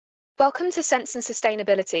Welcome to Sense and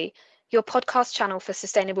Sustainability, your podcast channel for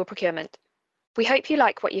sustainable procurement. We hope you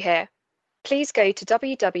like what you hear. Please go to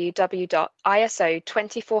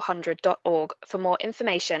www.iso2400.org for more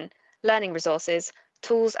information, learning resources,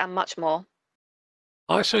 tools, and much more.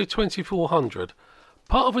 ISO 2400,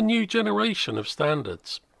 part of a new generation of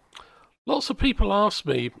standards. Lots of people ask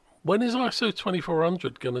me, when is ISO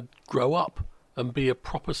 2400 going to grow up and be a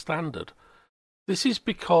proper standard? This is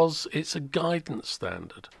because it's a guidance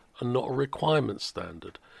standard and not a requirement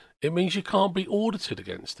standard. It means you can't be audited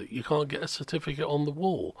against it. You can't get a certificate on the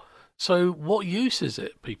wall. So what use is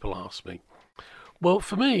it, people ask me? Well,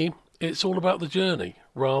 for me, it's all about the journey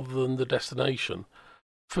rather than the destination.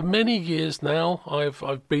 For many years now,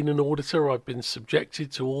 I've been an auditor. I've been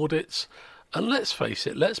subjected to audits. And let's face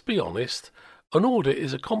it, let's be honest, an audit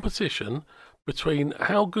is a competition between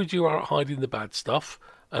how good you are at hiding the bad stuff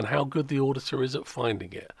and how good the auditor is at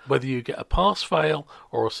finding it. Whether you get a pass-fail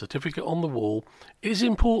or a certificate on the wall is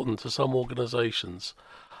important to some organisations.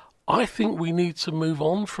 I think we need to move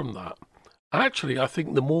on from that. Actually, I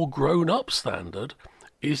think the more grown-up standard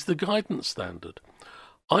is the guidance standard.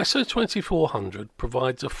 ISO 2400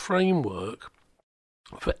 provides a framework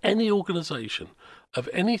for any organisation of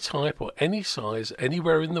any type or any size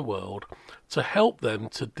anywhere in the world to help them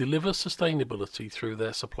to deliver sustainability through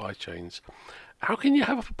their supply chains. How can you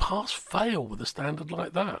have a pass-fail with a standard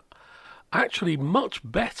like that? Actually, much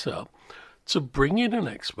better to bring in an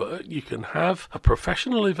expert. You can have a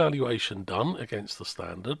professional evaluation done against the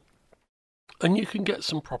standard, and you can get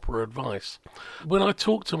some proper advice. When I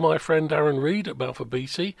talk to my friend Aaron Reed at Balfour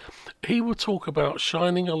Beatty, he will talk about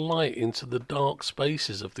shining a light into the dark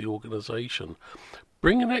spaces of the organisation.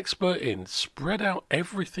 Bring an expert in, spread out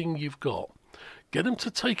everything you've got, get them to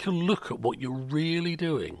take a look at what you're really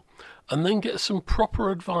doing, and then get some proper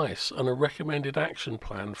advice and a recommended action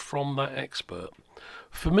plan from that expert.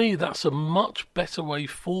 For me, that's a much better way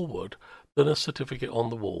forward than a certificate on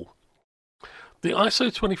the wall. The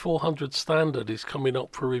ISO 2400 standard is coming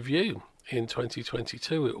up for review in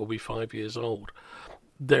 2022. It will be 5 years old.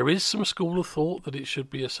 There is some school of thought that it should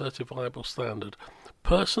be a certifiable standard.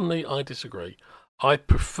 Personally, I disagree. I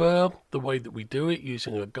prefer the way that we do it,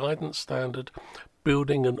 using a guidance standard,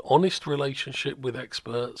 building an honest relationship with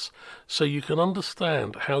experts so you can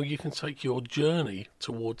understand how you can take your journey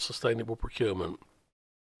towards sustainable procurement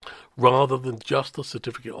rather than just a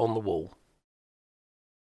certificate on the wall.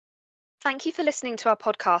 Thank you for listening to our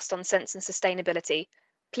podcast on Sense and Sustainability.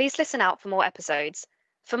 Please listen out for more episodes.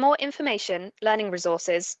 For more information, learning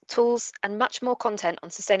resources, tools, and much more content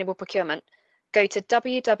on sustainable procurement, go to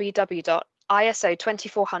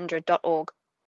www.iso2400.org.